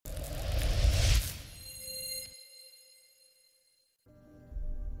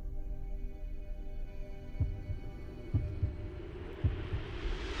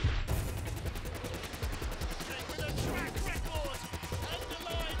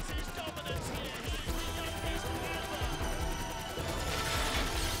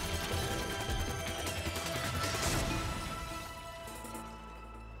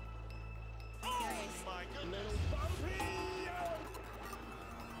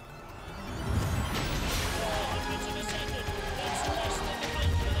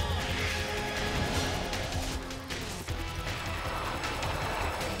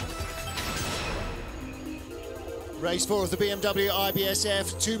Race 4 of the BMW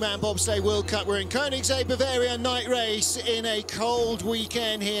IBSF two-man bobsleigh World Cup. We're in Königssee, Bavaria, night race in a cold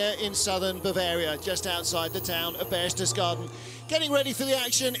weekend here in southern Bavaria, just outside the town of Berchtesgaden. Getting ready for the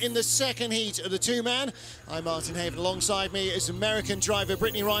action in the second heat of the two-man. I'm Martin Haven. Alongside me is American driver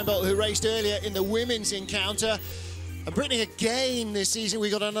Brittany Reinbold, who raced earlier in the women's encounter. And Brittany, again this season, we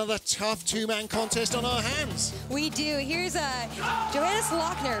got another tough two-man contest on our hands. We do. Here's Johannes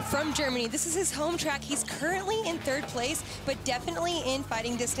Lochner from Germany. This is his home track. He's currently in third place, but definitely in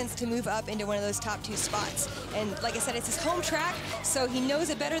fighting distance to move up into one of those top two spots. And like I said, it's his home track, so he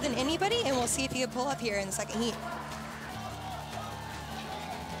knows it better than anybody, and we'll see if he can pull up here in the second heat.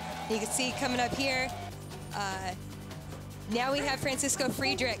 You can see coming up here, now we have Francisco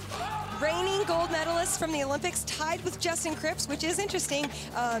Friedrich, reigning gold medalist from the Olympics, tied with Justin Cripps, which is interesting,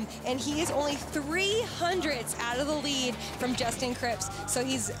 and he is only 300ths out of the lead from Justin Cripps. So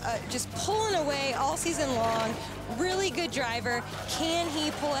he's just pulling away all season long. Really good driver. Can he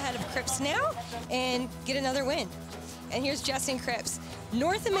pull ahead of Cripps now and get another win? And here's Justin Cripps,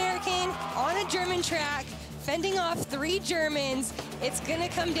 North American on a German track, fending off three Germans. It's gonna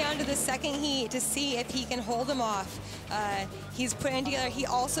come down to the second heat to see if he can hold them off. He's putting together, he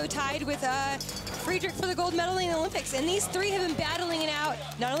also tied with Friedrich for the gold medal in the Olympics. And these three have been battling it out,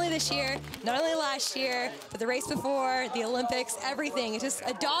 not only this year, not only last year, but the race before, the Olympics, everything. It's just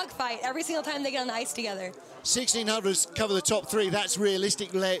a dogfight every single time they get on the ice together. 1600s cover the top three. That's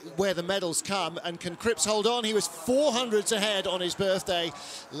realistically where the medals come. And can Cripps hold on? He was 400ths ahead on his birthday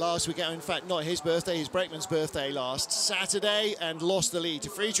last week. In fact, not his birthday, his brakeman's birthday last Saturday, and lost the lead to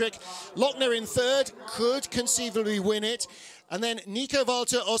Friedrich. Lochner in third, could conceivably win it. And then Nico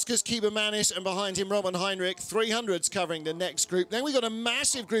Walter, Oskars Kiebermanis, and behind him Roman Heinrich, 300s covering the next group. Then we got a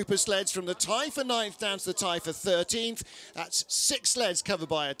massive group of sleds from the tie for 9th down to the tie for 13th. That's 6 sleds covered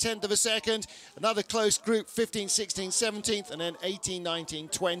by a 1/10 of a second. Another close group, 15th, 16th, 17th, and then 18, 19,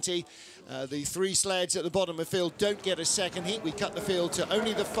 20. The 3 sleds at the bottom of the field don't get a second heat. We cut the field to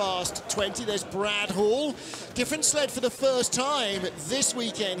only the fast 20. There's Brad Hall. Different sled for the first time this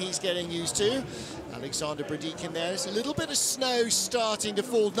weekend he's getting used to. Alexander Bradikin there. There's a little bit of snow starting to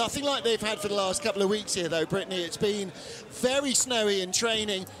fall. Nothing like they've had for the last couple of weeks here, though, Brittany. It's been very snowy in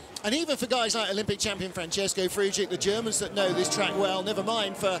training. And even for guys like Olympic champion Francisco Friedrich, the Germans that know this track well, never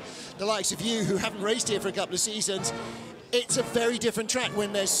mind for the likes of you who haven't raced here for a couple of seasons, it's a very different track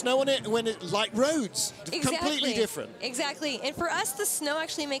when there's snow on it and when it's like roads. Exactly. Completely different. Exactly. And for us, the snow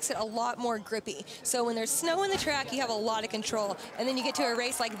actually makes it a lot more grippy. So when there's snow in the track, you have a lot of control. And then you get to a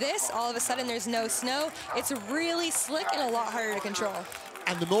race like this, all of a sudden there's no snow. It's really slick and a lot harder to control.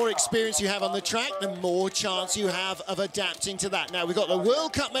 And the more experience you have on the track, the more chance you have of adapting to that. Now, we've got the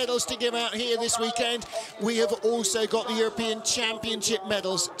World Cup medals to give out here this weekend. We have also got the European Championship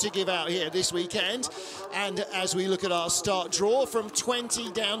medals to give out here this weekend. And as we look at our start draw, from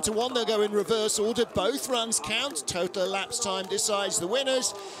 20 down to 1, they'll go in reverse order. Both runs count. Total elapsed time decides the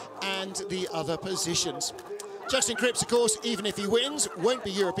winners and the other positions. Justin Cripps, of course, even if he wins, won't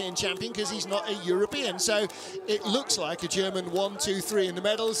be European champion because he's not a European. So it looks like a German 1, 2, 3 in the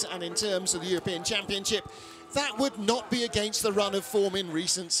medals. And in terms of the European Championship, that would not be against the run of form in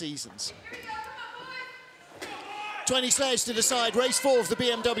recent seasons. 20 sleds to decide race 4 of the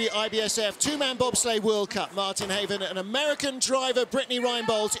BMW IBSF two-man bobsleigh World Cup. Martin Haven and American driver Brittany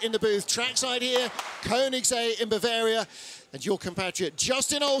Reinbold in the booth. Trackside here, Königssee in Bavaria. And your compatriot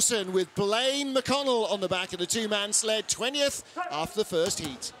Justin Olsen with Blaine McConnell on the back of the two-man sled, 20th after the first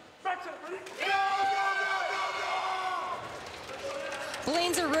heat.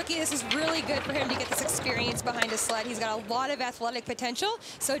 Blaine's a rookie. This is really good for him to get this experience behind his sled. He's got a lot of athletic potential,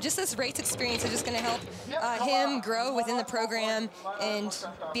 so just this race experience is just going to help him grow within the program and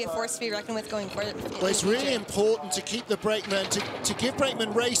be a force to be reckoned with going forward. Well, it's really important to keep the brakemen, to give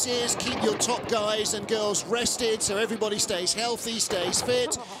brakemen races, keep your top guys and girls rested so everybody stays healthy, stays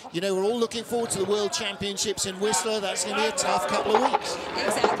fit. You know, we're all looking forward to the World Championships in Whistler. That's going to be a tough couple of weeks.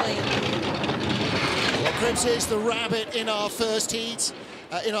 Exactly. Well, Cripps is the rabbit in our first heat.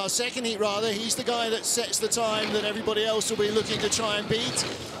 In our second heat, rather, he's the guy that sets the time that everybody else will be looking to try and beat.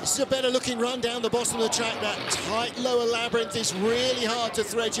 This is a better looking run down the bottom of the track. That tight lower labyrinth is really hard to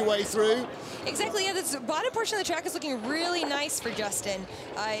thread your way through. Exactly, yeah, the bottom portion of the track is looking really nice for Justin.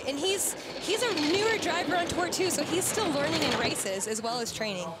 And he's a newer driver on tour too, so he's still learning in races as well as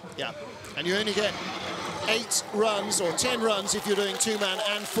training. Yeah, and you only get 8 runs or 10 runs if you're doing 2-man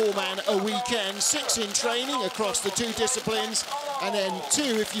and 4-man a weekend, 6 in training across the 2 disciplines, and then 2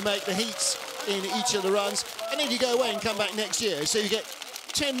 if you make the heats in each of the runs, and then you go away and come back next year. So you get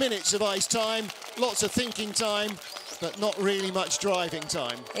 10 minutes of ice time, lots of thinking time, but not really much driving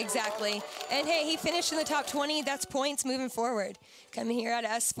time. Exactly. And hey, he finished in the top 20. That's points moving forward. Coming here out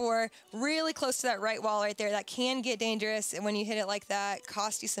of S4, really close to that right wall right there. That can get dangerous when you hit it like that,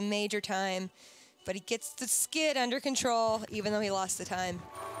 cost you some major time. But he gets the skid under control, even though he lost the time.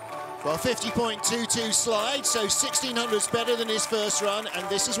 Well, 50.22 slide, so 1600's better than his first run, and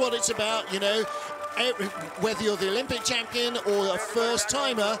this is what it's about, you know. Whether you're the Olympic champion or a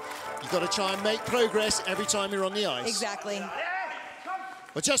first-timer, you've got to try and make progress every time you're on the ice. Exactly.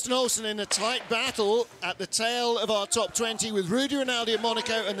 Well, Justin Olsen in a tight battle at the tail of our top 20 with Rudy Rinaldi of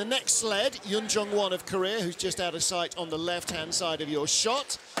Monaco and the next sled, Yoon Jung-won of Korea, who's just out of sight on the left-hand side of your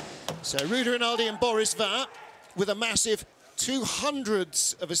shot. So Rudy Rinaldi and Boris Vain with a massive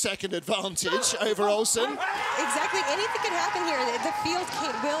 0.02 of a second advantage over Olsen. Exactly. Anything could happen here. The field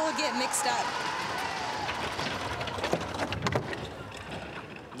will get mixed up.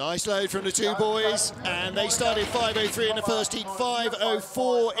 Nice load from the two boys, and they started 5:03 in the first heat,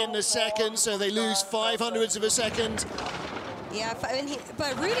 5:04 in the second, so they lose 0.05 of a second. Yeah,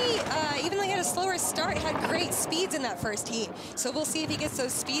 but Rudy, even though he had a slower start, had great speeds in that first heat. So we'll see if he gets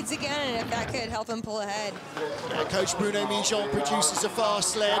those speeds again and if that could help him pull ahead. Coach Bruno Mijon produces a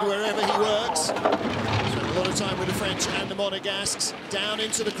fast sled wherever he works. Spent a lot of time with the French and the Monegasques. Down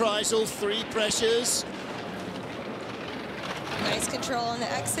into the Kreisel, 3 pressures. Nice control on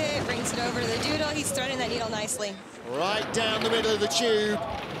the exit, brings it over to the doodle. He's threading that needle nicely. Right down the middle of the tube.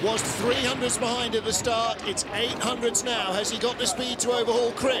 Was 300s behind at the start. It's 800s now. Has he got the speed to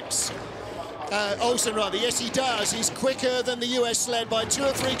overhaul Cripps? Olsen, rather. Yes, he does. He's quicker than the US sled by 2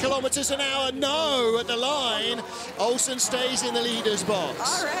 or 3 kilometers an hour. No, at the line. Olsen stays in the leader's box.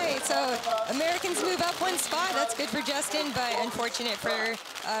 All right, so Americans move up 1 spot. That's good for Justin, but unfortunate for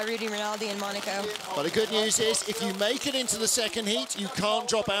Rudy Rinaldi in Monaco. But the good news is, if you make it into the second heat, you can't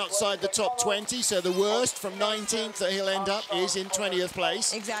drop outside the top 20. So the worst from 19th that he'll end up is in 20th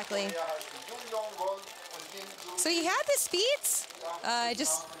place. Exactly. So he had the speeds,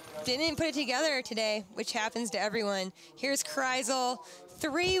 just didn't put it together today, which happens to everyone. Here's Kreisel,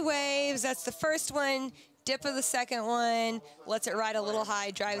 3 waves. That's the first one, dip of the second one, lets it ride a little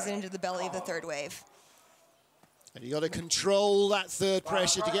high, drives it into the belly of the third wave. And you got to control that third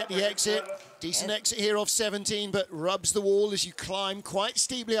pressure to get the exit. Decent exit here off 17, but rubs the wall as you climb quite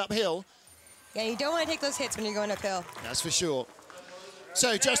steeply uphill. Yeah, you don't want to take those hits when you're going uphill. That's for sure.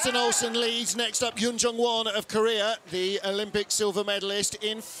 So Justin Olsen leads. Next up, Yoon Jung-won of Korea, the Olympic silver medalist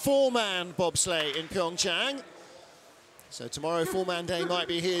in 4-man bobsleigh in Pyeongchang. So tomorrow, 4-man day might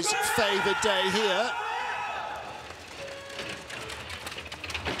be his favoured day here.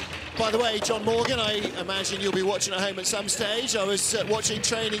 By the way, John Morgan, I imagine you'll be watching at home at some stage. I was watching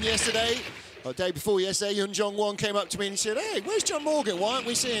training yesterday, or the day before yesterday. Yoon Jung-won came up to me and said, "Hey, where's John Morgan? Why aren't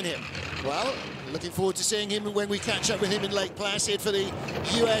we seeing him?" Well, looking forward to seeing him when we catch up with him in Lake Placid for the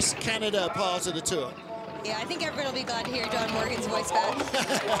US-Canada part of the tour. Yeah, I think everyone will be glad to hear John Morgan's voice back.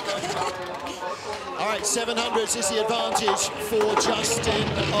 All right, 700s is the advantage for Justin,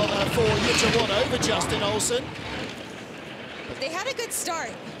 for Yoon Jung-won over Justin Olsen. But they had a good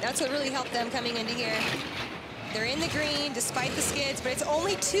start. That's what really helped them coming into here. They're in the green despite the skids, but it's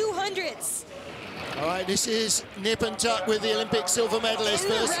only 200s. All right, this is nip and tuck with the Olympic silver medalist. In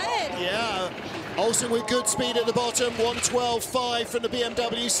the red. Yeah, Olsen with good speed at the bottom, 1:12.5 from the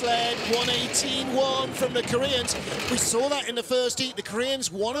BMW sled, 1:18.1 from the Koreans. We saw that in the first heat. The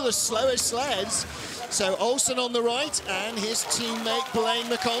Koreans, one of the slowest sleds. So Olsen on the right and his teammate Blaine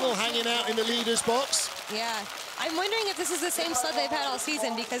McConnell hanging out in the leader's box. Yeah, I'm wondering if this is the same sled they've had all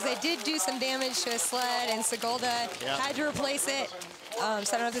season, because they did do some damage to a sled and Segolda had to replace it. So I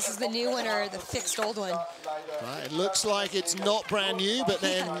don't know if this is the new one or the fixed old one. Right, it looks like it's not brand new, but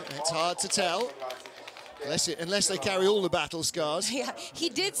then it's hard to tell. Unless they carry all the battle scars. Yeah, he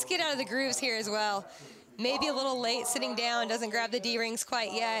did skid out of the grooves here as well. Maybe a little late sitting down, doesn't grab the D-rings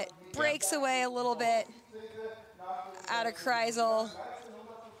quite yet. Breaks away a little bit out of Kreisel.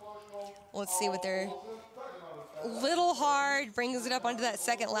 Let's see what they're... Little hard, brings it up onto that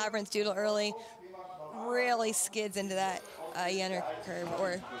second labyrinth doodle early. Really skids into that Yenner curve.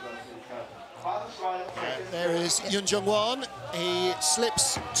 There is Yoon Jung-won. He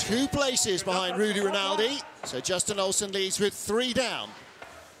slips 2 places behind Rudy Rinaldi. So Justin Olsen leads with 3 down.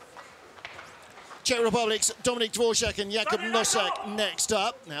 Czech Republic's Dominik Dvorak and Jakub Nosek next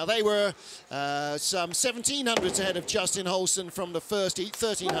up. Now they were some 1700s ahead of Justin Olsen from the first heat,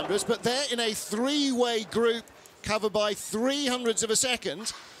 1300s, but they're in a 3-way group covered by 300s of a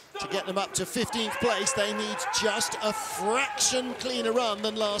second. To get them up to 15th place, they need just a fraction cleaner run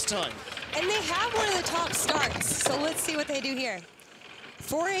than last time. And they have one of the top starts, so let's see what they do here.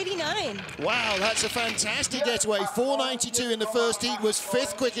 489. Wow, that's a fantastic getaway. 492 in the first heat, was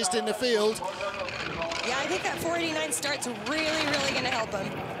 5th quickest in the field. Yeah, I think that 489 start's really, really going to help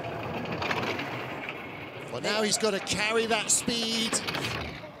him. Well, now he's got to carry that speed.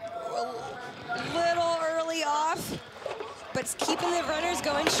 A little early off, but it's keeping the runners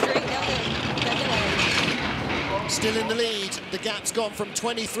going straight down the lane. Still in the lead. The gap's gone from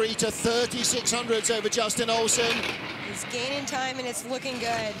 23 to 36 hundredths over Justin Olsen. He's gaining time, and it's looking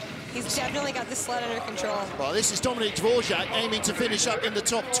good. He's definitely got the sled under control. Well, this is Dominic Dvorak aiming to finish up in the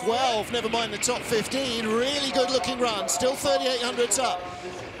top 12, never mind the top 15. Really good-looking run. Still 38 hundredths up.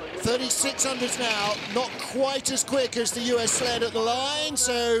 36 hundredths now, not quite as quick as the US sled at the line,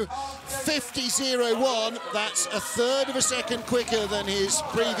 so 50.01, that's a third of a second quicker than his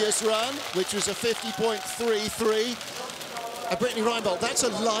previous run, which was a 50.33. Brittany Reinbold, that's a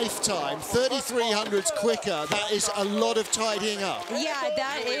lifetime, 33 hundredths quicker. That is a lot of tidying up. Yeah,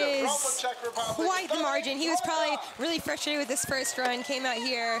 that is quite the margin. He was probably really frustrated with this first run, came out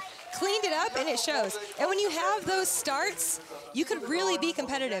here, cleaned it up, and it shows. And when you have those starts, you could really be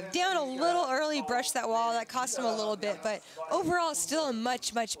competitive. Down a little early, brushed that wall, that cost him a little bit, but overall, still a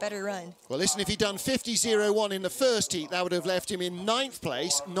much, much better run. Well, listen, if he'd done 50.01 in the first heat, that would have left him in 9th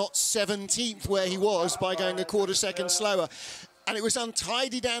place, not 17th where he was, by going a quarter second slower. And it was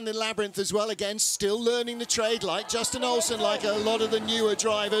untidy down the labyrinth as well, again, still learning the trade, like Justin Olsen, like a lot of the newer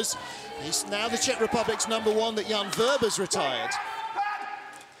drivers. He's now the Czech Republic's #1 that Jan Verber's retired.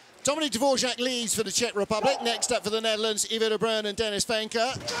 Dominic Dvorak leads for the Czech Republic. Next up for the Netherlands, Ivo de Bruin and Dennis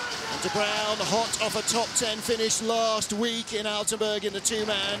Venker. De Bruin, hot off a top 10 finish last week in Altenburg in the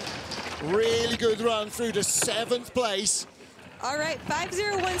two-man. Really good run through to 7th place. All right,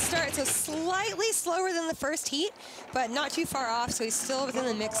 5:01 start, so slightly slower than the first heat, but not too far off, so he's still within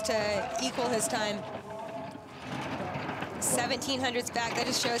the mix to equal his time. 17 hundredths back. That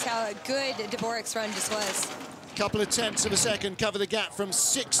just shows how good Dvorak's run just was. Couple of tenths of a second cover the gap from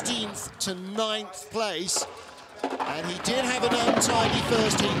 16th to 9th place. And he did have an untidy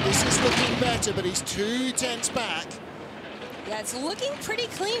first heat. This is looking better, but he's 2 tenths back. Yeah, it's looking pretty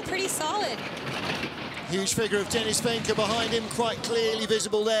clean, pretty solid. Huge figure of Dennis Venker behind him, quite clearly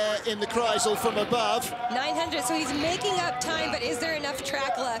visible there in the Kreisel from above. 900, so he's making up time, but is there enough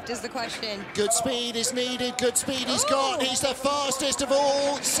track left is the question. Good speed is needed, good speed he's got. He's the fastest of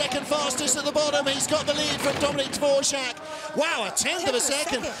all, second fastest at the bottom. He's got the lead from Dominic Dvorak. Wow, a tenth of a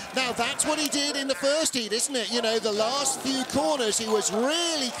second. Now that's what he did in the first heat, isn't it? You know, the last few corners he was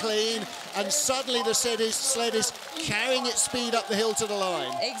really clean, and suddenly the sled is carrying its speed up the hill to the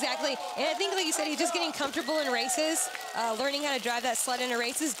line. Exactly, and I think, like you said, he's just getting comfortable in races, learning how to drive that sled in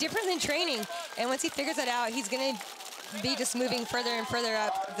races, different than training. And once he figures that out, he's going to be just moving further and further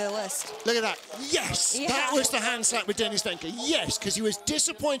up the list. Look at that. Yes, yeah. That was the hand slap with Dennis Venker. Yes, because he was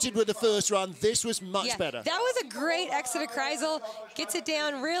disappointed with the first run. This was much better. That was a great exit of Kreisel. Gets it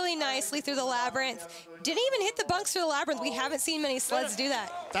down really nicely through the labyrinth. Didn't even hit the bunks through the labyrinth. We haven't seen many sleds do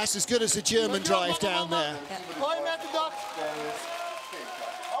that. That's as good as the German drive down there. Yeah.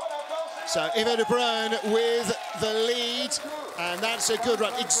 So Ivo de Bruin with the lead, and that's a good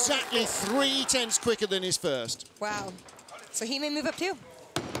run. Exactly 3 tenths quicker than his first. Wow. So he may move up too.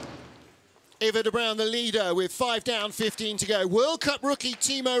 Ivo de Bruin, the leader, with 5 down, 15 to go. World Cup rookie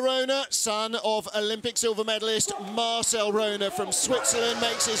Timo Rohner, son of Olympic silver medalist Marcel Rohner from Switzerland,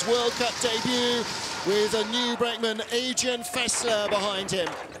 makes his World Cup debut with a new brakeman, Adrian Fessler, behind him.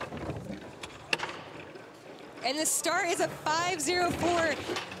 And the start is a 5:04.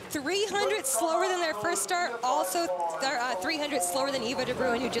 300 slower than their first start, also 300 slower than Ivo de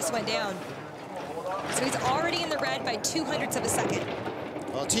Bruin, who just went down. So he's already in the red by 200ths of a second.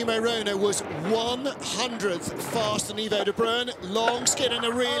 Well, Timo Rohner was 100th faster than Ivo de Bruin. Long skid and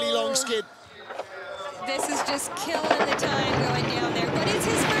a really long skid. This is just killing the time going down there, but it's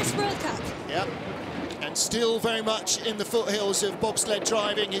his first World Cup. Yep, and still very much in the foothills of bobsled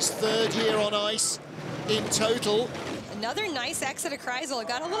driving, his 3rd year on ice in total. Another nice exit of Kreisel.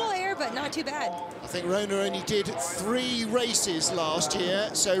 Got a little air, but not too bad. I think Rohner only did 3 races last year,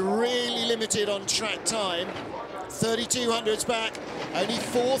 so really limited on track time. 32 hundredths back, only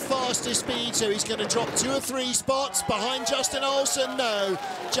 4th fastest speed, so he's going to drop 2 or 3 spots. Behind Justin Olsen, no,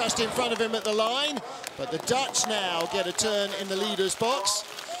 just in front of him at the line. But the Dutch now get a turn in the leader's box.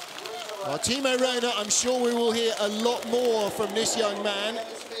 Well, Timo Rohner, I'm sure we will hear a lot more from this young man.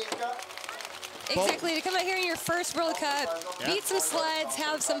 Exactly, to come out here in your first World Cup, beat some sleds,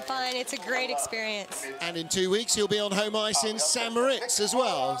 have some fun. It's a great experience. And in 2 weeks, he'll be on home ice in St. Moritz as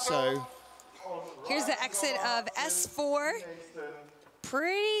well, so. Here's the exit of S4.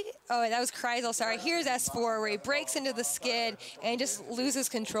 oh, that was Kreisel, sorry. Here's S4 where he breaks into the skid and just loses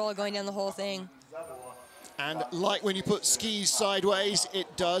control going down the whole thing. And like when you put skis sideways,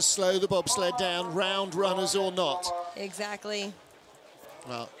 it does slow the bobsled down, round runners or not. Exactly.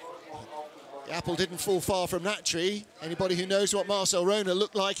 Well, the apple didn't fall far from that tree. Anybody who knows what Marcel Rona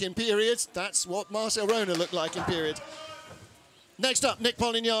looked like in periods, that's what Marcel Rona looked like in period. Next up, Nick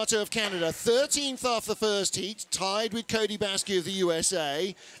Polignato of Canada, 13th off the first heat, tied with Cody Basque of the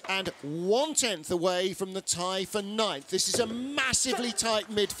USA, and 1/10 away from the tie for 9th. This is a massively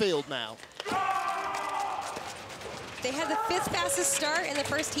tight midfield now. They had the 5th fastest start in the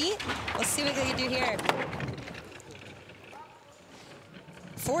first heat. Let's see what they can do here.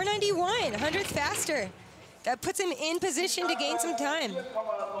 491, 100th faster. That puts him in position to gain some time.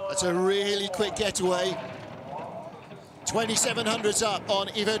 That's a really quick getaway. 2700s up on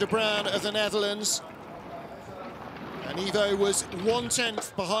Ivo de Bruin of the Netherlands. And Ivo was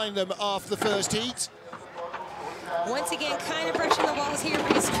 1/10 behind them after the first heat. Once again, kind of brushing the walls here,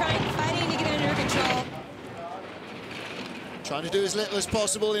 but he's fighting to get under control. Trying to do as little as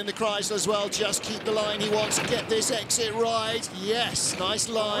possible in the Kreisel as well, just keep the line. He wants to get this exit right. Yes, nice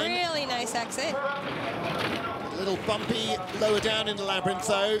line. Really nice exit. A little bumpy lower down in the labyrinth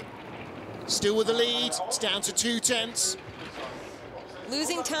though. Still with the lead, it's down to 2/10.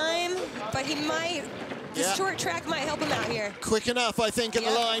 Losing time, but he might, this short track might help him out here. Quick enough, I think, at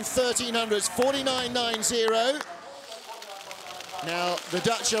the line, 1300s, 49.90. Now, the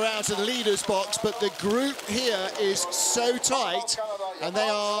Dutch are out of the leader's box, but the group here is so tight, and they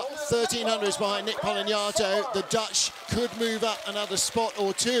are 1300s behind Nick Polignato. The Dutch could move up another spot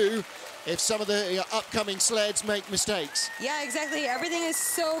or two if some of the upcoming sleds make mistakes. Yeah, exactly. Everything is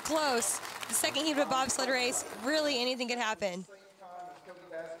so close. The second heat of a bobsled race, really anything could happen.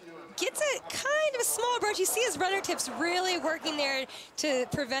 Gets a kind of a small approach. You see his rudder tips really working there to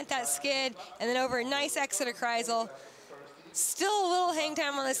prevent that skid, and then over a nice exit of Kreisel. Still a little hang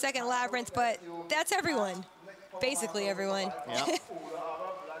time on the second labyrinth, but that's everyone. Basically everyone. Yep.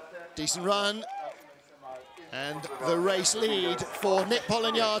 Decent run. And the race lead for Nick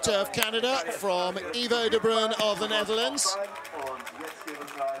Polignato of Canada from Ivo de Bruin of the Netherlands.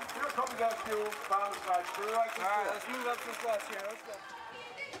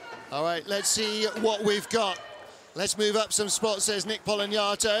 All right, let's see what we've got. Let's move up some spots, says Nick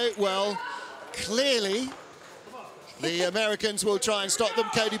Polignato. Well, clearly, the Americans will try and stop them.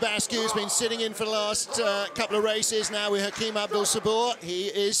 Cody Basque, who's been sitting in for the last couple of races now with Hakim Abdul-Sabur. He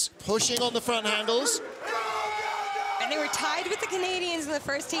is pushing on the front handles. And they were tied with the Canadians in the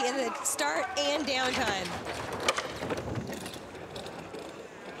first heat in the start and downtime.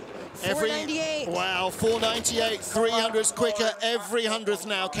 498. Wow, 498, 300s quicker. Every 100th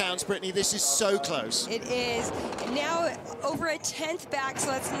now counts, Brittany. This is so close. It is. Now over a 10th back, so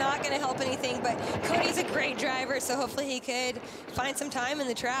that's not going to help anything. But Cody's a great driver, so hopefully he could find some time in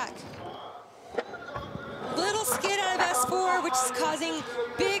the track. Little skid out of S4, which is causing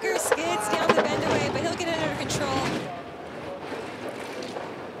bigger skids down the bend away, but he'll get it under control.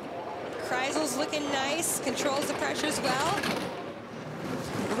 Kreisel's looking nice, controls the pressure as well.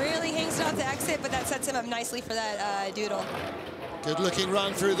 Really hangs it off the exit, but that sets him up nicely for that doodle. Good looking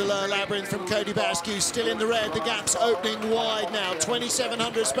run through the lower labyrinth from Cody Basque, still in the red. The gap's opening wide now,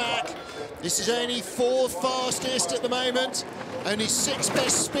 2700s back. This is only 4th fastest at the moment. Only 6th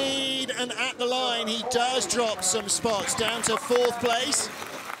best speed, and at the line he does drop some spots down to 4th place.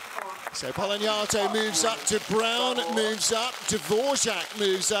 So Polignato moves up to Brown, moves up, Dvorak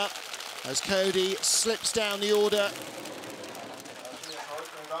moves up as Cody slips down the order.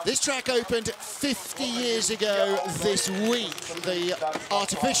 This track opened 50 years ago this week, the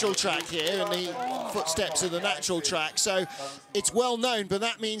artificial track here in the footsteps of the natural track. So it's well known, but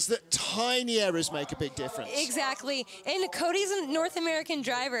that means that tiny errors make a big difference. Exactly. And Cody's a North American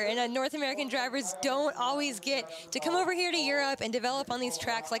driver, and North American drivers don't always get to come over here to Europe and develop on these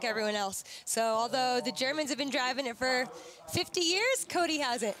tracks like everyone else. So although the Germans have been driving it for 50 years, Cody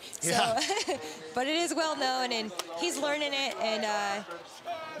hasn't. So, yeah. But it is well known, and he's learning it and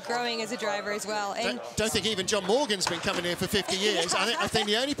growing as a driver as well. And don't think even John Morgan's been coming here for 50 years. I think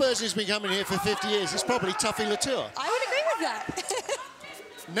the only person who's been coming here for 50 years is probably Tuffy Latour. I would agree with that.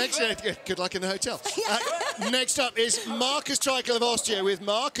 Next, good luck in the hotel. Next up is Markus Treichel of Austria with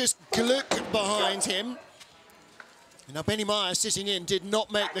Markus Gluck behind him. Now, Benny Meyer sitting in did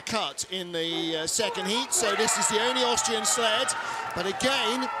not make the cut in the second heat, so this is the only Austrian sled. But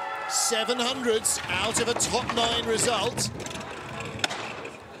again, 700s out of a top 9 result.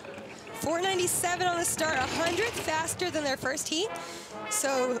 497 on the start, 100th faster than their first heat.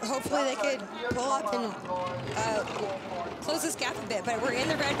 So hopefully they could pull up and close this gap a bit, but we're in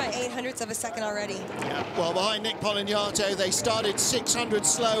the red by 0.08 of a second already. Yeah. Well, behind Nick Polignato, they started 600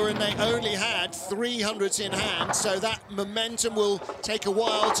 slower and they only had 300s in hand, so that momentum will take a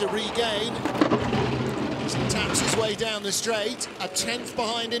while to regain. As he taps his way down the straight, a 10th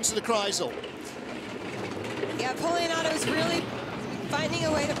behind into the Kreisel. Yeah, Polignato is really finding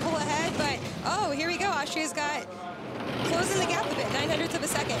a way to pull ahead, but oh, here we go. Austria's got closing the gap a bit, 0.09 of a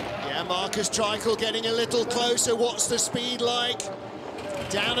second. Yeah, Markus Treichel getting a little closer. What's the speed like?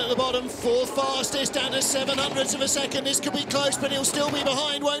 Down at the bottom, fourth fastest, down to 0.07 of a second. This could be close, but he'll still be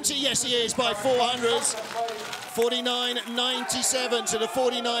behind, won't he? Yes, he is, by 400s. 49.97 to the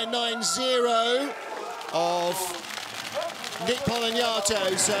 49.90 of Nick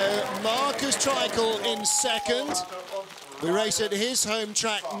Polignato. So Markus Treichel in second. We race at his home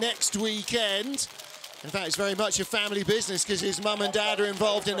track next weekend. In fact, it's very much a family business because his mum and dad are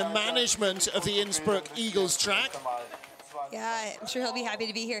involved in the management of the Innsbruck Eagles track. Yeah, I'm sure he'll be happy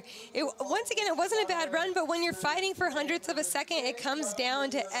to be here. Once again, it wasn't a bad run, but when you're fighting for 100ths of a second, it comes down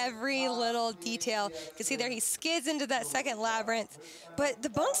to every little detail. You can see there he skids into that second labyrinth, but the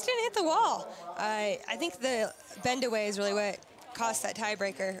bunks didn't hit the wall. I think the bend away is really what cost that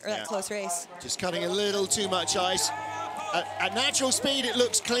tiebreaker or that close race. Just cutting a little too much ice. At natural speed, it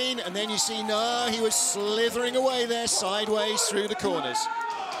looks clean, and then you see, no, he was slithering away there sideways through the corners.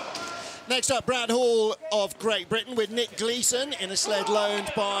 Next up, Brad Hall of Great Britain with Nick Gleeson in a sled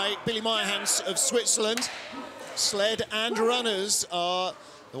loaned by Billy Meyerhans of Switzerland. Sled and runners are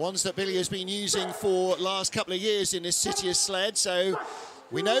the ones that Billy has been using for last couple of years in this Citius sled, so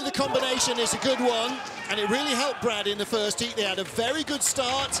we know the combination is a good one, and it really helped Brad in the first heat. They had a very good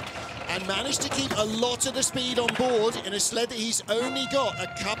start and managed to keep a lot of the speed on board in a sled that he's only got a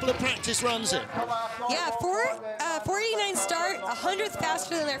couple of practice runs in. Yeah, 489 start, 100th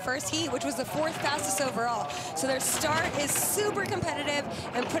faster than their first heat, which was the 4th fastest overall. So their start is super competitive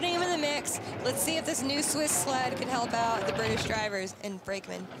and putting them in the mix. Let's see if this new Swiss sled can help out the British drivers and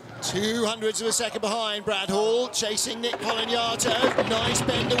brakemen. 200ths of a second behind Brad Hall, chasing Nick Polignato. Nice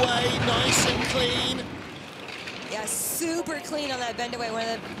bend away, nice and clean. Yeah, super clean on that bend away. One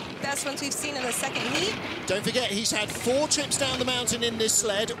of the best ones we've seen in the second heat. Don't forget, he's had 4 trips down the mountain in this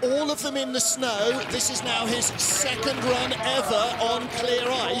sled, all of them in the snow. This is now his second run ever on clear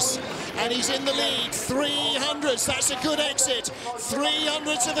ice, and he's in the lead. 300ths, that's a good exit.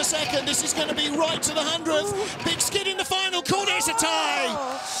 300ths of a second. This is going to be right to the 100th. Big skid in the final corner. It's a tie.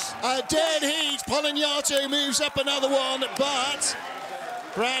 A dead heat. Polignato moves up another one, but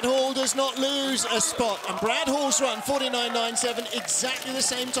Brad Hall does not lose a spot, and Brad Hall's run 49.97, exactly the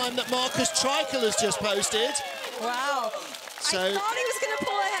same time that Markus Treichel has just posted. Wow. So, I thought he was going to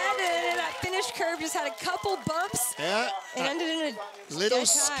pull ahead, and then that finish curve just had a couple bumps. Yeah. And ended in a little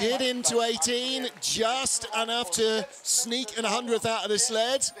skid into 18, just enough to sneak an 100th out of the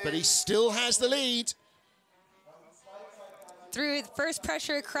sled, but he still has the lead. Through the first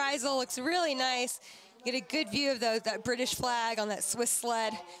pressure, Kreisel looks really nice. Get a good view of that British flag on that Swiss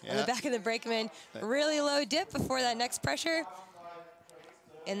sled on the back of the brakeman. Really low dip before that next pressure,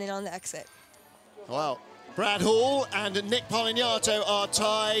 and then on the exit. Wow. Brad Hall and Nick Polignato are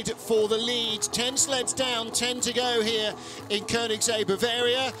tied for the lead. 10 sleds down, 10 to go here in Königssee,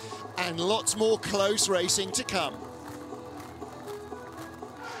 Bavaria, and lots more close racing to come.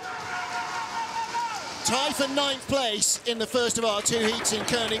 Tie for 9th place in the first of our 2 heats in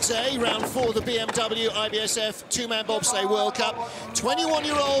Königssee, round 4 of the BMW IBSF two-man bobsleigh World Cup.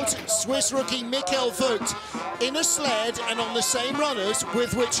 21-year-old Swiss rookie Michael Vogt in a sled and on the same runners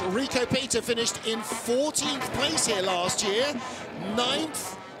with which Rico Peter finished in 14th place here last year,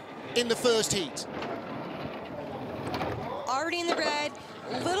 9th in the first heat. Already in the red,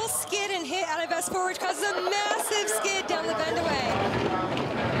 little skid and hit out of S4, which causes a massive skid down the bend away.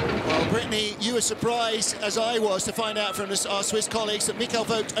 Well, Brittany, you were surprised, as I was, to find out from our Swiss colleagues that Michael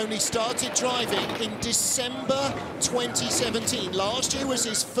Vogt only started driving in December 2017. Last year was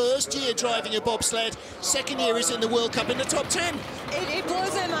his first year driving a bobsled. Second year is in the World Cup in the top 10. It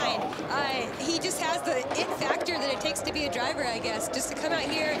blows my mind. He just has the it factor that it takes to be a driver, I guess. Just to come out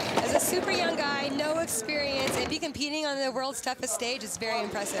here as a super young guy, no experience, and be competing on the world's toughest stage is very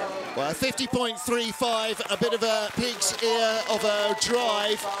impressive. Well, 50.35, a bit of a pig's ear of a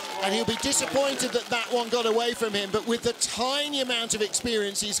drive, and he'll be disappointed that that one got away from him, but with the tiny amount of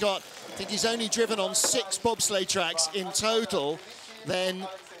experience he's got, I think he's only driven on 6 bobsleigh tracks in total, then,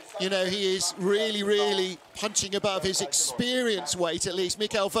 you know, he is really, really punching above his experience weight, at least.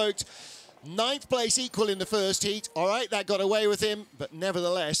 Michael Vogt, 9th place equal in the first heat. All right, that got away with him, but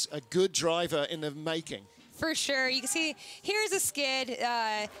nevertheless, a good driver in the making. For sure. You can see here's a skid,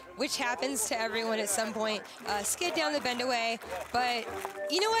 which happens to everyone at some point. Skid down the bend away. But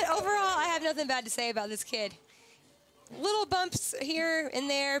you know what? Overall, I have nothing bad to say about this kid. Little bumps here and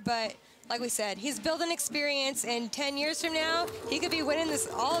there, but like we said, he's building experience, and 10 years from now, he could be winning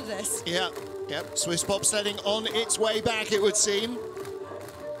all of this. Yeah, yep. Swiss bobsledding on its way back, it would seem.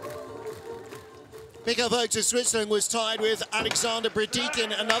 Mikhail Vogt to Switzerland was tied with Alexander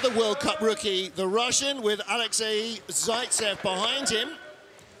Bredykin, another World Cup rookie. The Russian, with Alexei Zaitsev behind him,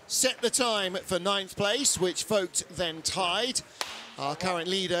 set the time for 9th place, which Vogt then tied. Our current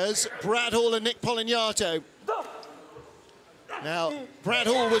leaders, Brad Hall and Nick Polignato. Now, Brad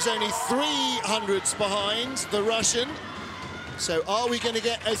Hall was only 300ths behind the Russian. So are we going to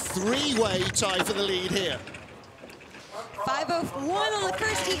get a three-way tie for the lead here? 5:01 on the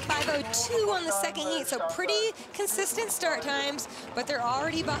first heat, 5:02 on the second heat, so pretty consistent start times, but they're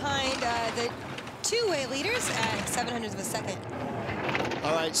already behind the two-way leaders at 700ths of a second.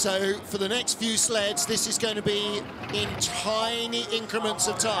 All right, so for the next few sleds, this is going to be in tiny increments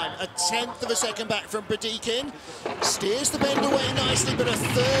of time. 1/10 of a second back from Bredykin. Steers the bend away nicely, but a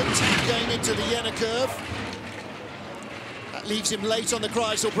third tap going into the Jena curve. That leaves him late on the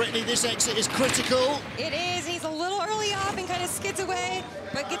Kreisel. Brittany, this exit is critical. It is. He's a little early off and kind of skids away,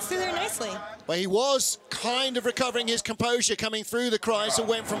 but gets through there nicely. Well, he was kind of recovering his composure coming through the Kreisel,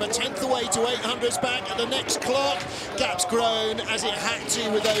 went from 1/10 away to 800ths back at the next clock. Gap's grown as it had to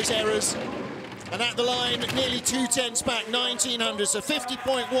with those errors. And at the line, nearly 2/10ths back, 1900ths, a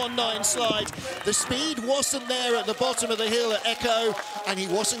 50.19 slide. The speed wasn't there at the bottom of the hill at Echo, and he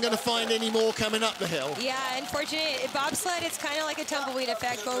wasn't going to find any more coming up the hill. Yeah, unfortunately, bobsled, it's kind of like a tumbleweed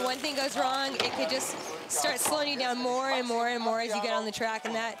effect, but when one thing goes wrong, it could just start slowing you down more and more and more as you get on the track,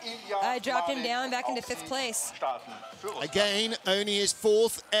 and that dropped him down back into 5th place. Again, only his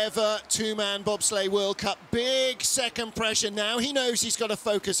 4th ever two-man bobsleigh World Cup. Big second pressure now. He knows he's got to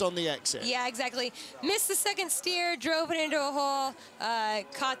focus on the exit. Yeah, exactly. Missed the second steer, drove it into a hole,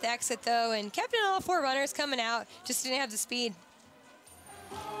 caught the exit though, and kept in all 4 runners coming out, just didn't have the speed.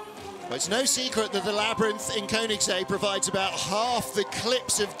 Well, it's no secret that the labyrinth in Königssee provides about half the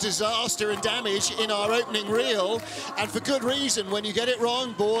clips of disaster and damage in our opening reel, and for good reason. When you get it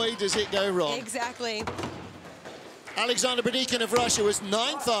wrong, boy, does it go wrong. Exactly. Alexander Bredykin of Russia was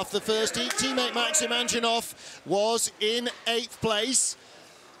 9th after the first heat. Teammate Maxim Anjanov was in 8th place.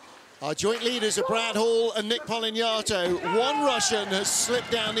 Our joint leaders are Brad Hall and Nick Polignato. One Russian has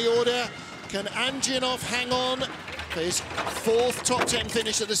slipped down the order. Can Anjanov hang on for his 4th top 10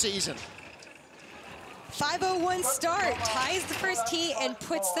 finish of the season? 5:01 start, ties the first heat and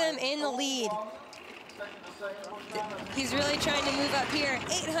puts them in the lead. He's really trying to move up here,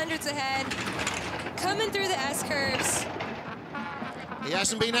 800ths ahead, coming through the S-curves. He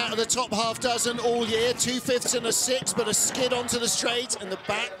hasn't been out of the top half dozen all year. 2/5 and a 6, but a skid onto the straight, and the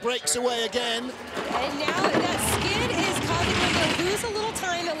back breaks away again. And now that skid is causing him to lose a little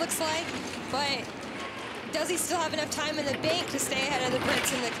time, it looks like, but does he still have enough time in the bank to stay ahead of the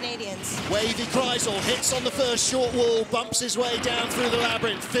Brits and the Canadians? Wavy Kreisel hits on the first short wall, bumps his way down through the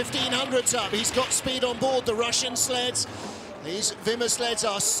labyrinth. 1500ths up, he's got speed on board. The Russian sleds, these Wimmer sleds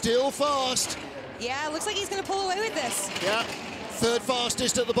are still fast. Yeah, it looks like he's going to pull away with this. Yeah. 3rd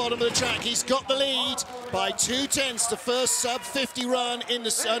fastest at the bottom of the track. He's got the lead by 2/10ths. The first sub-50 run in the...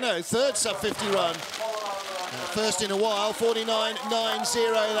 third sub-50 run. First in a while,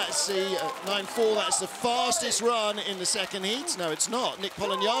 49.90. That's the 9.4. That's the fastest run in the second heat. No, it's not. Nick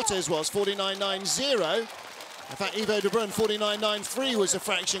Polignato's was 49.90. In fact, Ivo de Brun, 49.93 was a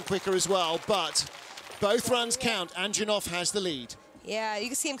fraction quicker as well. But both runs count. Anjanov has the lead. Yeah, you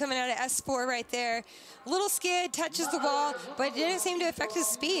can see him coming out of S4 right there. Little skid, touches the wall, but it didn't seem to affect his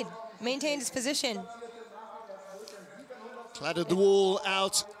speed. Maintained his position. Clattered the wall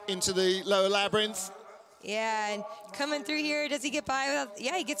out into the lower labyrinth. Yeah, and coming through here, does he get by without...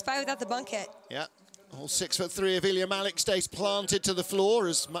 Yeah, he gets by without the bunk hit. Yeah, all 6'3" of Ilya Malik stays planted to the floor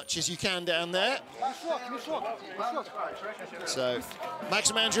as much as you can down there. So,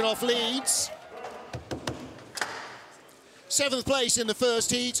 Maxim Anjanov leads. 7th place in the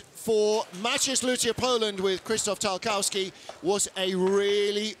first heat for Maciej Lucia Poland with Krzysztof Tarkowski was a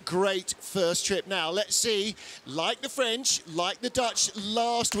really great first trip. Now, let's see, like the French, like the Dutch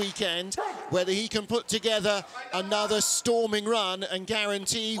last weekend, whether he can put together another storming run and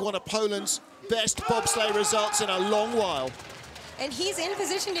guarantee one of Poland's best bobsleigh results in a long while. And he's in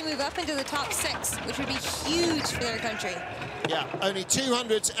position to move up into the top 6, which would be huge for their country. Yeah, only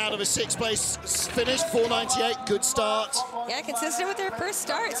 200ths out of a 6th place finish, 498, good start. Yeah, consistent with their first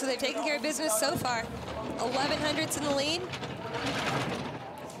start, so they've taken care of business so far. 1100ths in the lead.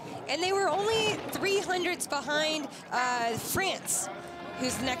 And they were only 300ths behind France,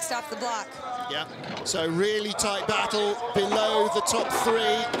 who's next off the block. Yeah, so really tight battle below the top three.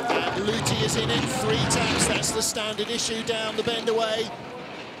 And Luti is in it, 3 taps. That's the standard issue down the bend away.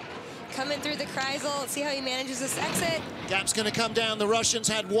 Coming through the Kreisel, let's see how he manages this exit. Gap's going to come down. The Russians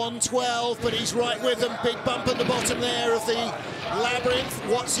had 112, but he's right with them. Big bump at the bottom there of the labyrinth.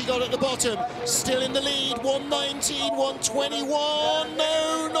 What's he got at the bottom? Still in the lead, 119, 121.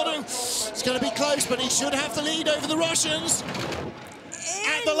 No, not a... It's going to be close, but he should have the lead over the Russians.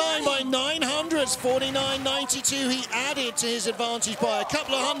 At the line by 900s, 49.92. He added to his advantage by a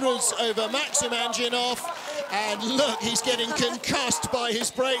couple of hundreds over Maxim Anginov. And look, he's getting concussed by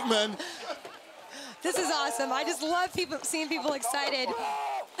his brakeman. This is awesome. I just love seeing people excited.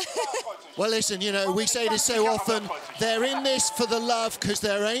 Well, listen, you know, we say this so often. They're in this for the love because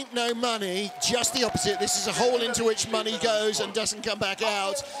there ain't no money. Just the opposite. This is a hole into which money goes and doesn't come back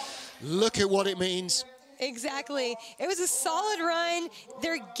out. Look at what it means. Exactly. It was a solid run.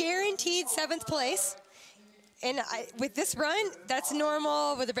 They're guaranteed 7th place. And with this run, that's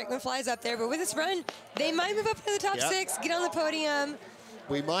normal where the brakeman flies up there. But with this run, they might move up to the top 6, get on the podium.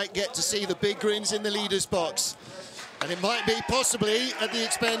 We might get to see the big grins in the leaders' box. And it might be possibly at the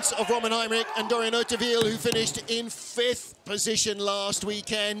expense of Roman Heinrich and Dorian Ottaville, who finished in 5th position last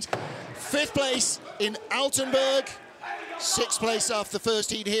weekend. 5th place in Altenburg. 6th place after the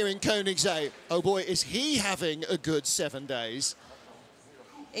first heat here in Königssee. Oh boy, is he having a good 7 days.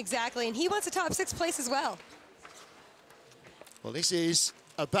 Exactly, and he wants a top 6 place as well. Well, this is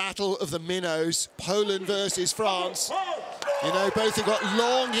a battle of the minnows, Poland versus France. You know, both have got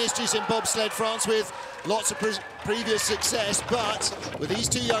long histories in bobsled, France with lots of previous success, but with these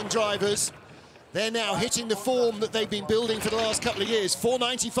 2 young drivers, they're now hitting the form that they've been building for the last couple of years.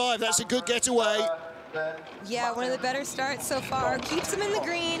 495, that's a good getaway. Yeah, one of the better starts so far. Keeps him in the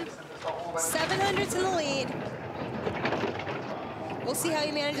green. 700s in the lead. We'll see how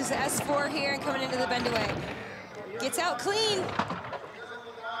he manages the S4 here and coming into the bend away. Gets out clean.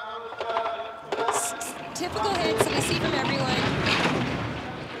 Typical hits that we see from everyone.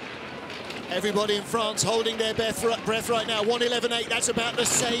 Everybody in France holding their breath right now. 111.8, that's about the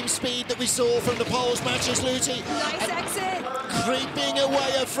same speed that we saw from the Poles. Matches Luti. Nice exit. Creeping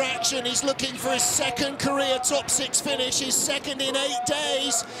away a fraction. He's looking for his 2nd career top 6 finish, his 2nd in 8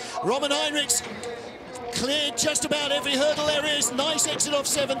 days. Roman Heinrich's cleared just about every hurdle there is. Nice exit off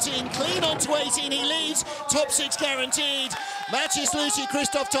 17, clean onto 18. He leads, top 6 guaranteed. Matches Luti,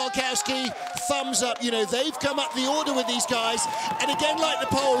 Krzysztof Tarkowski, thumbs up. You know, they've come up the order with these guys. And again, like the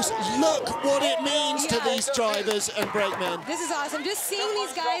Poles, look what it means to these drivers and brakemen. This is awesome. Just seeing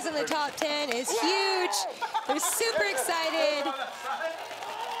these guys in the top 10 is huge. They're super excited.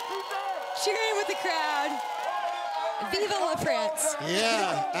 Cheering with the crowd. Viva la France.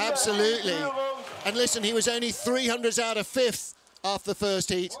 Yeah, absolutely. And listen, he was only 300s out of 5th after the first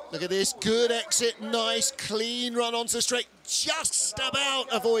heat. Look at this, good exit, nice, clean run onto the straight. Just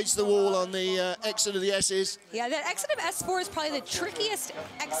about avoids the wall on the exit of the S's. Yeah, that exit of S4 is probably the trickiest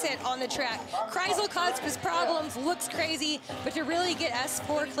exit on the track. Kreisel caused his problems, looks crazy, but to really get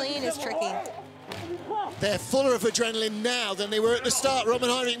S4 clean is tricky. They're fuller of adrenaline now than they were at the start. Roman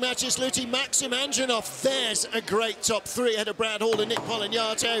Heinrich, Matches Luti, Maxim Anginov. There's a great top 3 ahead of Brad Hall and Nick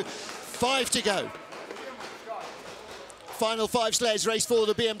Polignato. 5 to go. Final 5 sleds, race for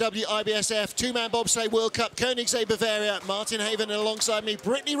the BMW IBSF 2-man bobsleigh World Cup, Königssee, Bavaria. Martin Haven alongside me,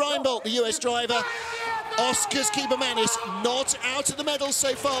 Brittany Reinbold, the US driver. Oskars Kibermanis not out of the medals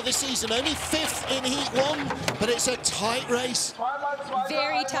so far this season, only 5th in Heat 1, but it's a tight race.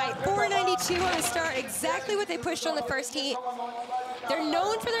 Very tight, 492 on the start, exactly what they pushed on the first heat. They're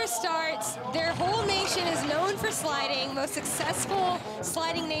known for their starts. Their whole nation is known for sliding, most successful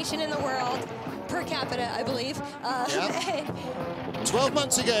sliding nation in the world, per capita, I believe. 12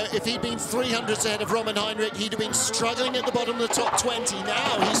 months ago, if he'd been 300s ahead of Roman Heinrich, he'd have been struggling at the bottom of the top 20.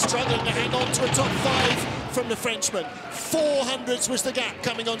 Now he's struggling to hang on to a top 5 from the Frenchman. 400s was the gap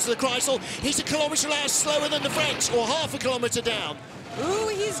coming onto the Kreisel. He's a kilometre an hour slower than the French, or half a kilometre down. Ooh,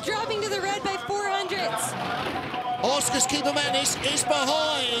 he's dropping to the red by 400s. Oskars Kibermanis is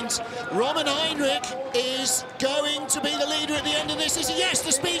behind. Roman Heinrich is going to be the leader at the end of this. Yes,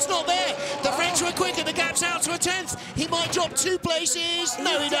 the speed's not there. The French were quicker. The gap's out to a 10th. He might drop 2 places.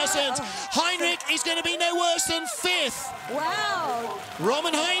 No, he doesn't. Heinrich is going to be no worse than 5th. Wow.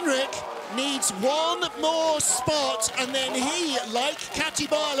 Roman Heinrich needs 1 more spot, and then he, like Kati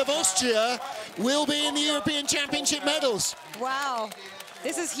Bile of Austria, will be in the European Championship medals. Wow.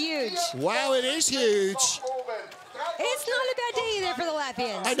 This is huge. Wow, it is huge. It's not a bad day either for the lad.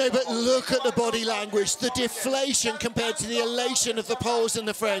 champions. I know, but look at the body language, the deflation compared to the elation of the Poles and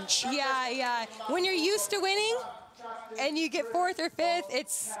the French. Yeah. When you're used to winning and you get 4th or 5th,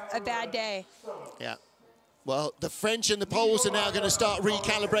 it's a bad day. Yeah. Well, the French and the Poles are now going to start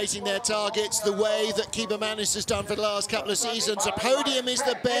recalibrating their targets the way that Keeper Manis has done for the last couple of seasons. A podium is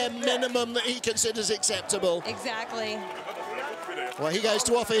the bare minimum that he considers acceptable. Exactly. Well, he goes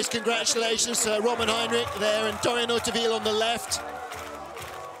to offer his congratulations to Roman Heinrich there and Dorian Hauteville on the left.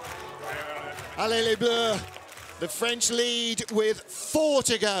 Allez les Bleus. The French lead with 4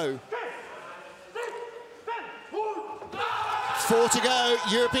 to go. 4 to go,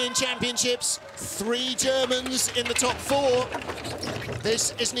 European Championships, 3 Germans in the top 4.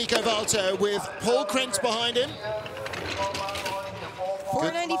 This is Nico Walter with Paul Krentz behind him.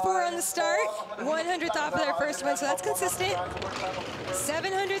 494 on the start, 100th off of their first one, so that's consistent.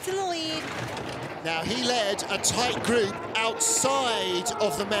 700ths in the lead. Now, he led a tight group outside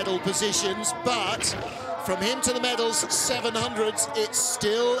of the medal positions, but from him to the medals, 700s, it's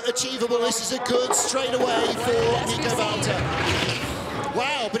still achievable. This is a good straightaway for Nico Walter.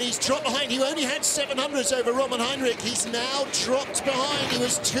 Wow, but he's dropped behind. He only had 700s over Roman Heinrich. He's now dropped behind. He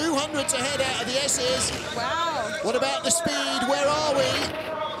was 200s ahead out of the S's. Wow. What about the speed? Where are we?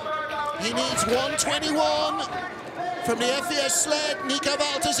 He needs 121 from the FES sled. Nico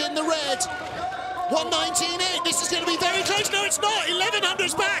Walter's in the red. 119.8, this is going to be very close. No, it's not.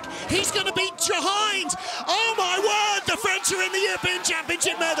 1100's back. He's going to beat behind. Oh, my word. The French are in the European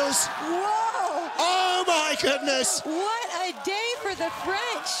Championship medals. Whoa. Oh, my goodness. What a day for the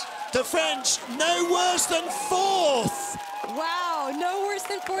French. The French, no worse than 4th. Wow, no worse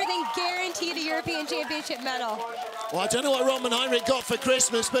than 4th and guaranteed a European Championship medal. Well, I don't know what Roman Heinrich got for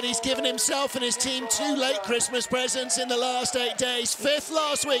Christmas, but he's given himself and his team 2 late Christmas presents in the last 8 days. 5th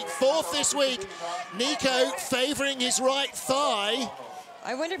last week, 4th this week. Nico favouring his right thigh.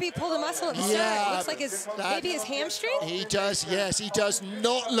 I wonder if he pulled a muscle at the start. It looks like maybe his hamstring? He does, yes. He does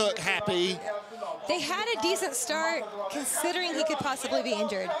not look happy. They had a decent start, considering he could possibly be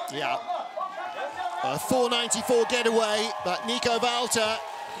injured. Yeah. A 494 getaway, but Nico Walter,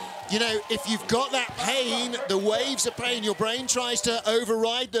 you know, if you've got that pain, the waves of pain, your brain tries to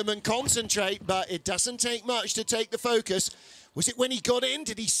override them and concentrate, but it doesn't take much to take the focus. Was it when he got in?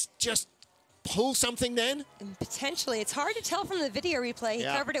 Did he just pull something then? Potentially. It's hard to tell from the video replay. He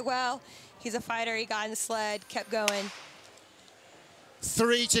covered it well. He's a fighter. He got in the sled, kept going.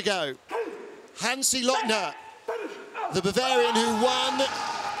 3 to go. Hansi Lochner, the Bavarian who won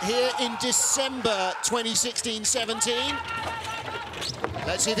here in December 2016-17.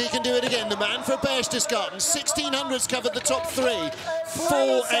 Let's see if he can do it again. The man for Berchtesgaden. 1600s covered the top 3.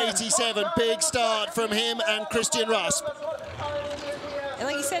 487. Big start from him and Christian Rasp. And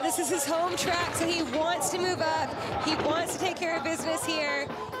like you said, this is his home track, so he wants to move up. He wants to take care of business here.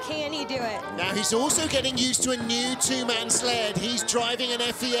 Can he do it? Now, he's also getting used to a new 2-man sled. He's driving an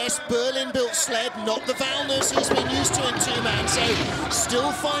FES Berlin-built sled, not the Valners he's been used to in 2-man. So,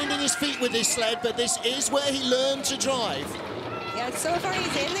 still finding his feet with this sled, but this is where he learned to drive. Yeah, so far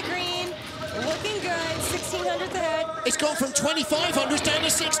he's in the green, looking good, 1600s ahead. It's gone from 2500s down to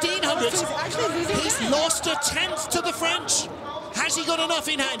 1600s. So he's actually losing He's time. lost a 10th to the French. Has he got enough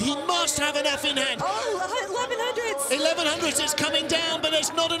in hand? He must have enough in hand. Oh, 1100s. 1100s is coming down, but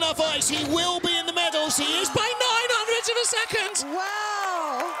there's not enough ice. He will be in the medals. He is by 900ths of a second.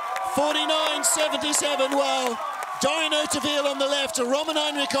 Wow. 49.77. Well, Dorian Hauteville on the left, Roman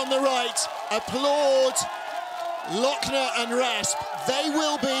Heinrich on the right. Applaud Lochner and Rasp. They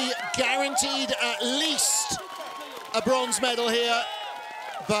will be guaranteed at least a bronze medal here.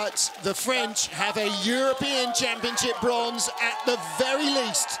 But the French have a European Championship bronze at the very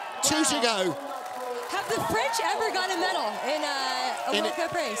least. 2 to go. Have the French ever got a medal in a World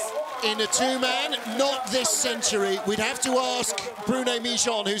Cup race? In a 2-man, not this century. We'd have to ask Bruno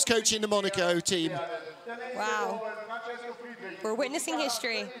Michon, who's coaching the Monaco team. Wow. We're witnessing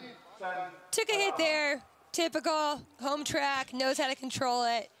history. Took a hit there. Typical home track, knows how to control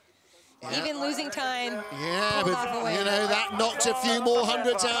it. Yeah. Even losing time. Yeah, but you know, that knocked a few more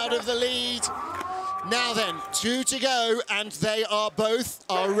hundreds out of the lead. Now then, 2 to go, and they are both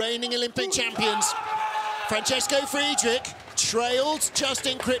our reigning Olympic champions. Francesco Friedrich trailed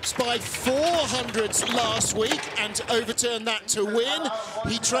Justin Cripps by 400s last week and overturned that to win.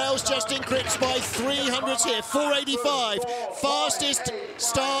 He trails Justin Cripps by 300s here, 485. Fastest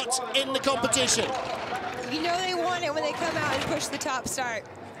start in the competition. You know they want it when they come out and push the top start.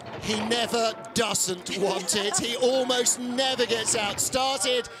 He never doesn't want it. He almost never gets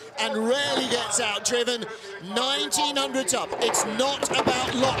out-started and rarely gets out-driven. 1900s up. It's not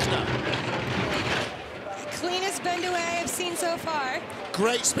about Lochner. cleanest bend away I've seen so far.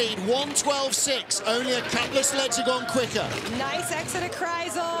 Great speed, 1:12.6. Only a couple of sleds have gone quicker. Nice exit of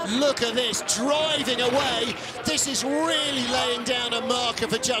Kreisel. Look at this, driving away. This is really laying down a marker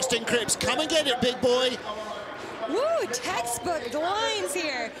for Justin Cripps. Come and get it, big boy. Woo, textbook lines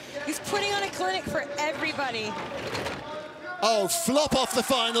here. He's putting on a clinic for everybody. Oh, flop off the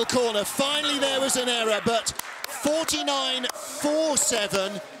final corner. Finally, there was an error, but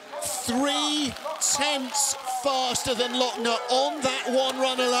 49.47, 3/10 faster than Lochner on that one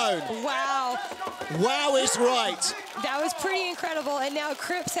run alone. Wow. Wow is right. That was pretty incredible, and now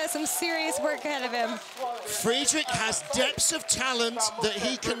Cripps has some serious work ahead of him. Friedrich has depths of talent that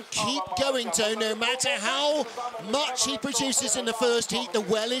he can keep going to no matter how much he produces in the first heat. The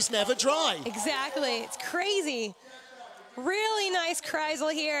well is never dry. Exactly. It's crazy. Really nice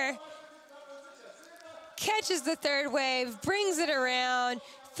Kreisel here. Catches the third wave, brings it around,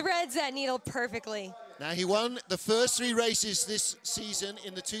 threads that needle perfectly. Now, he won the first 3 races this season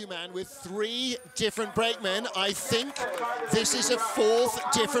in the 2-man with 3 different brakemen. I think this is a 4th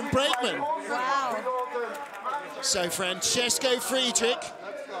different brakeman. Wow. So Francesco Friedrich,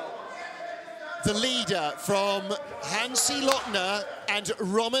 the leader from Hansi Lochner and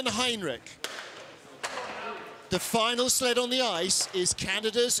Roman Heinrich. The final sled on the ice is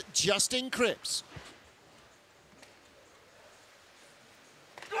Canada's Justin Cripps.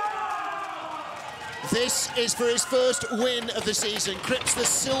 This is for his first win of the season. Cripps, the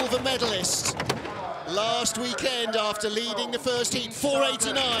silver medalist last weekend after leading the first heat,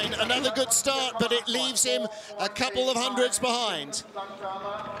 4:89. Another good start, but it leaves him a couple of hundredths behind.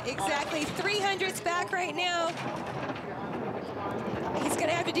 Exactly, 300ths back right now. He's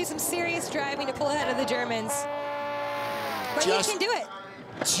gonna have to do some serious driving to pull ahead of the Germans. But he can do it.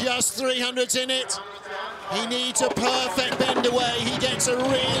 Just 300ths in it. He needs a perfect bend away. He gets a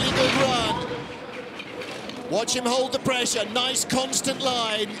really good run. Watch him hold the pressure. Nice constant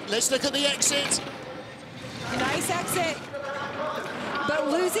line. Let's look at the exit. Nice exit, but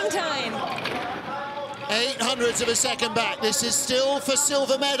losing time. 800ths of a second back. This is still for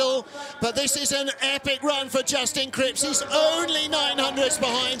silver medal, but this is an epic run for Justin Cripps. He's only 900ths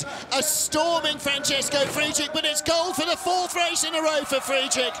behind a storming Francesco Friedrich, but it's gold for the 4th race in a row for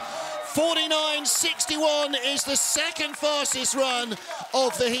Friedrich. 49.61 is the second fastest run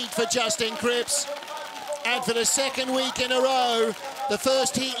of the heat for Justin Cripps. And for the second week in a row, the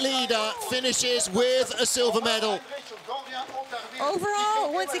first heat leader finishes with a silver medal.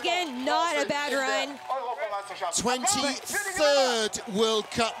 Overall, once again, not a bad run. 23rd World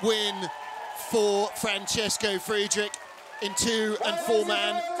Cup win for Francesco Friedrich in 2- and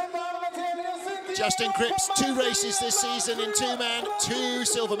 4-man. Justin Cripps, 2 races this season in 2-man, 2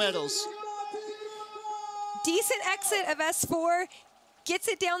 silver medals. Decent exit of S4. Gets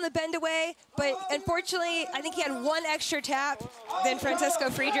it down the bend away, but unfortunately, I think he had 1 extra tap than Francesco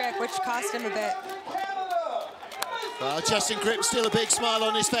Friedrich, which cost him a bit. Well, Justin Cripps still a big smile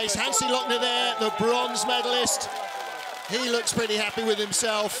on his face. Hansi Lochner there, the bronze medalist. He looks pretty happy with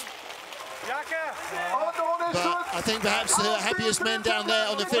himself. But I think perhaps the happiest men down there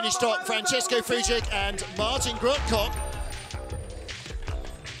on the finish dock, Francesco Friedrich and Martin Grotkock.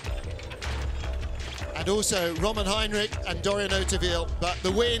 And also Roman Heinrich and Dorian Oteville. But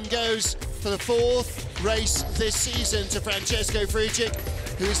the win goes for the 4th race this season to Francesco Friedrich,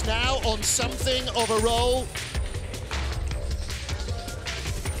 who is now on something of a roll.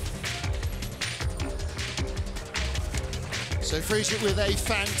 So Friedrich with a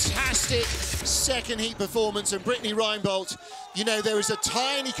fantastic second heat performance, and Brittany Reinbold, you know, there was a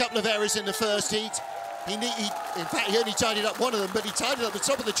tiny couple of errors in the first heat. In fact, he only tidied up one of them, but he tidied up the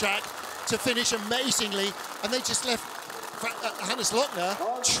top of the track to finish amazingly, and they just left Hannes Lochner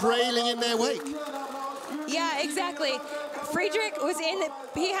trailing in their wake. Yeah, exactly. Friedrich was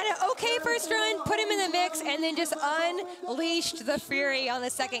he had an okay first run, put him in the mix, and then just unleashed the fury on the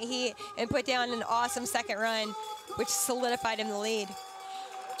second heat and put down an awesome second run, which solidified him the lead.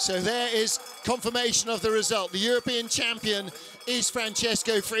 So there is confirmation of the result. The European champion is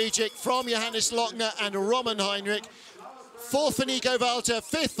Francesco Friedrich from Johannes Lochner and Roman Heinrich. 4th for Nico Walter,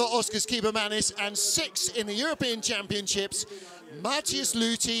 5th for Oskar Skibamanis, and 6th in the European Championships, Matthias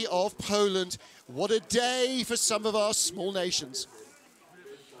Luthi of Poland. What a day for some of our small nations.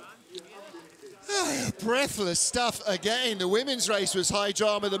 Breathless stuff again. The women's race was high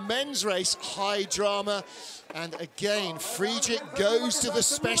drama, the men's race high drama. And again, Friedrich goes to the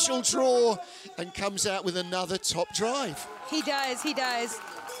special draw and comes out with another top drive. He does, he does.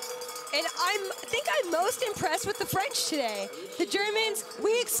 And I think I'm most impressed with the French today. The Germans,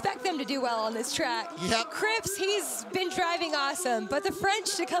 we expect them to do well on this track. Yep. Cripps, he's been driving awesome. But the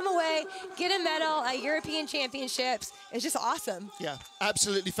French to come away, get a medal at European Championships is just awesome. Yeah,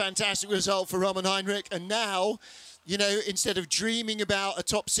 absolutely fantastic result for Roman Heinrich. And now, you know, instead of dreaming about a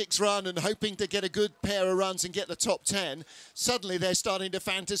top 6 run and hoping to get a good pair of runs and get the top 10, suddenly they're starting to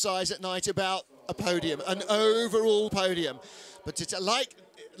fantasize at night about a podium, an overall podium. But to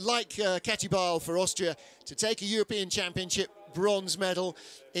like Katy Bile for Austria, to take a European Championship bronze medal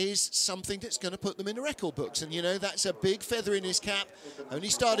is something that's going to put them in the record books. And, you know, that's a big feather in his cap. Only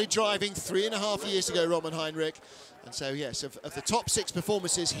started driving 3.5 years ago, Roman Heinrich. And so, yes, of the top 6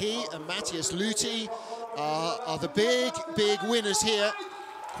 performances, he and Matthias Luthi are the big winners here.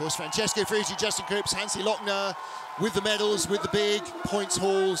 Of course, Francesco Fritti, Justin Cripps, Hansi Lochner with the medals, with the big points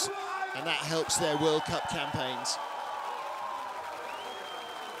hauls, and that helps their World Cup campaigns.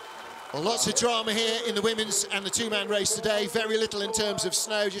 Well, lots of drama here in the women's and the two-man race today. Very little in terms of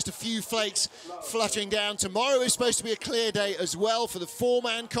snow, just a few flakes fluttering down. Tomorrow is supposed to be a clear day as well for the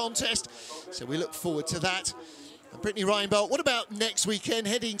 4-man contest, so we look forward to that. And Brittany Reinbold, what about next weekend,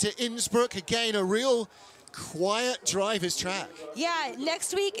 heading to Innsbruck? Again, a real quiet driver's track. Yeah,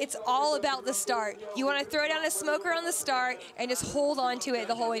 next week, it's all about the start. You want to throw down a smoker on the start and just hold on to it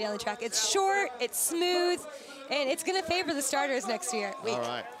the whole way down the track. It's short, it's smooth, and it's going to favor the starters next week.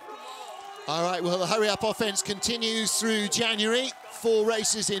 All right, well, the hurry-up offense continues through January. 4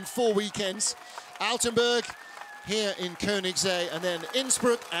 races in 4 weekends. Altenburg here in Königssee, and then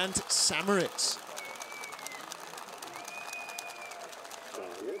Innsbruck and Samaritz.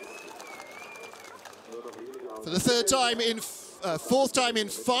 For the fourth time in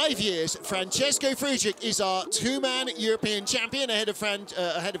 5 years, Francesco Friedrich is our 2-man European champion ahead of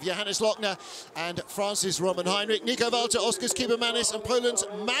Johannes Lochner and Francis Roman Heinrich. Nico Walter, Oskars Kibermanis, and Poland's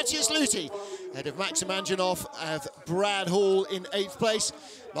Matthias Luthi ahead of Maxim Anjanov and Brad Hall in 8th place.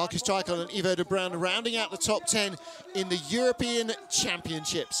 Marcus Treichel and Ivo de Bruin rounding out the top 10 in the European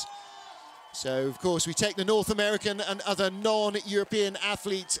Championships. So, of course, we take the North American and other non-European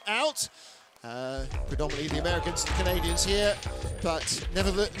athletes out. Predominantly the Americans, the Canadians here, but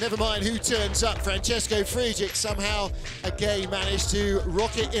never mind who turns up. Francesco Friedrich somehow again managed to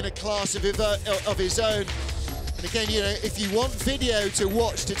rocket in a class of his own. And again, you know, if you want video to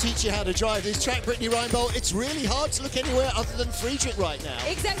watch to teach you how to drive this track, Brittany Reinbold, it's really hard to look anywhere other than Friedrich right now.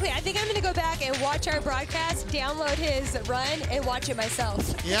 Exactly. I think I'm going to go back and watch our broadcast, download his run, and watch it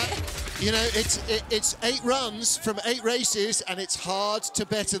myself. Yeah. You know, it's 8 runs from 8 races, and it's hard to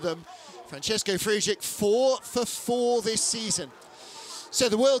better them. Francesco Friedrich 4 for 4 this season. So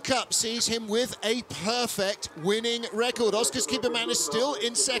the World Cup sees him with a perfect winning record. Oskars Kibermanis still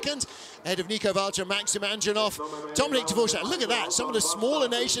in 2nd, ahead of Nico Walter, Maxim Anjanov, Dominik Dvorak. Look at that, some of the smaller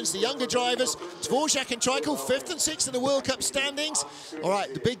nations, the younger drivers, Dvorak and Treichel 5th and 6th in the World Cup standings. All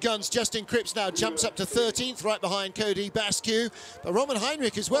right, the big guns, Justin Cripps now jumps up to 13th, right behind Cody Bascu. But Roman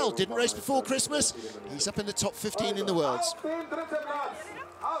Heinrich as well, didn't race before Christmas. He's up in the top 15 in the world.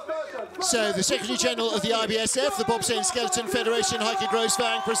 So the Secretary General of the IBSF, the Bobsleigh and Skeleton Federation, Heike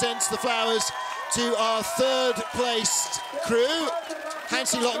Grossvang, presents the flowers to our 3rd placed crew.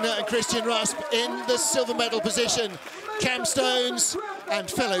 Hansi Lochner and Christian Rasp in the silver medal position. Cam Stones and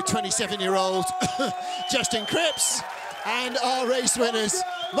fellow 27-year-old Justin Cripps. And our race winners,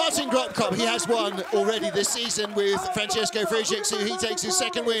 Martin Grotkopp, he has won already this season with Francesco Friedrich, so he takes his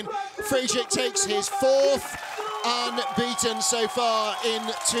 2nd win. Friedrich takes his 4th, unbeaten so far in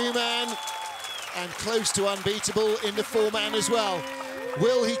 2-man, and close to unbeatable in the 4-man as well.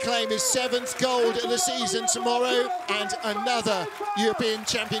 Will he claim his 7th gold of the season tomorrow and another European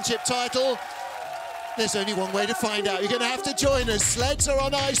Championship title? There's only one way to find out. You're going to have to join us. Sleds are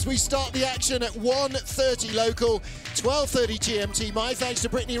on ice. We start the action at 1:30 local, 12:30 GMT. My thanks to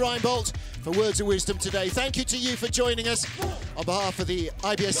Brittany Reinbold for words of wisdom today. Thank you to you for joining us. On behalf of the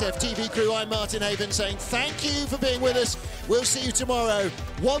IBSF TV crew, I'm Martin Haven saying thank you for being with us. We'll see you tomorrow,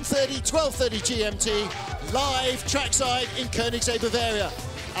 1:30, 12:30 GMT, live trackside in Königssee, Bavaria.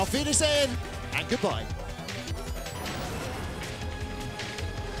 Auf Wiedersehen and goodbye.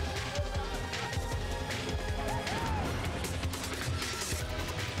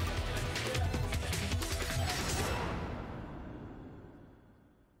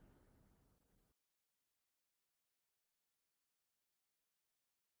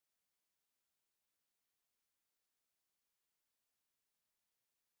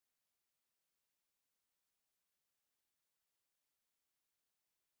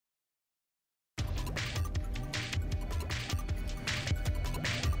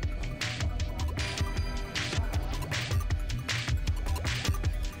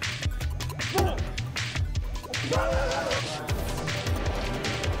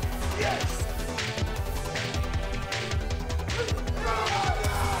 Yes!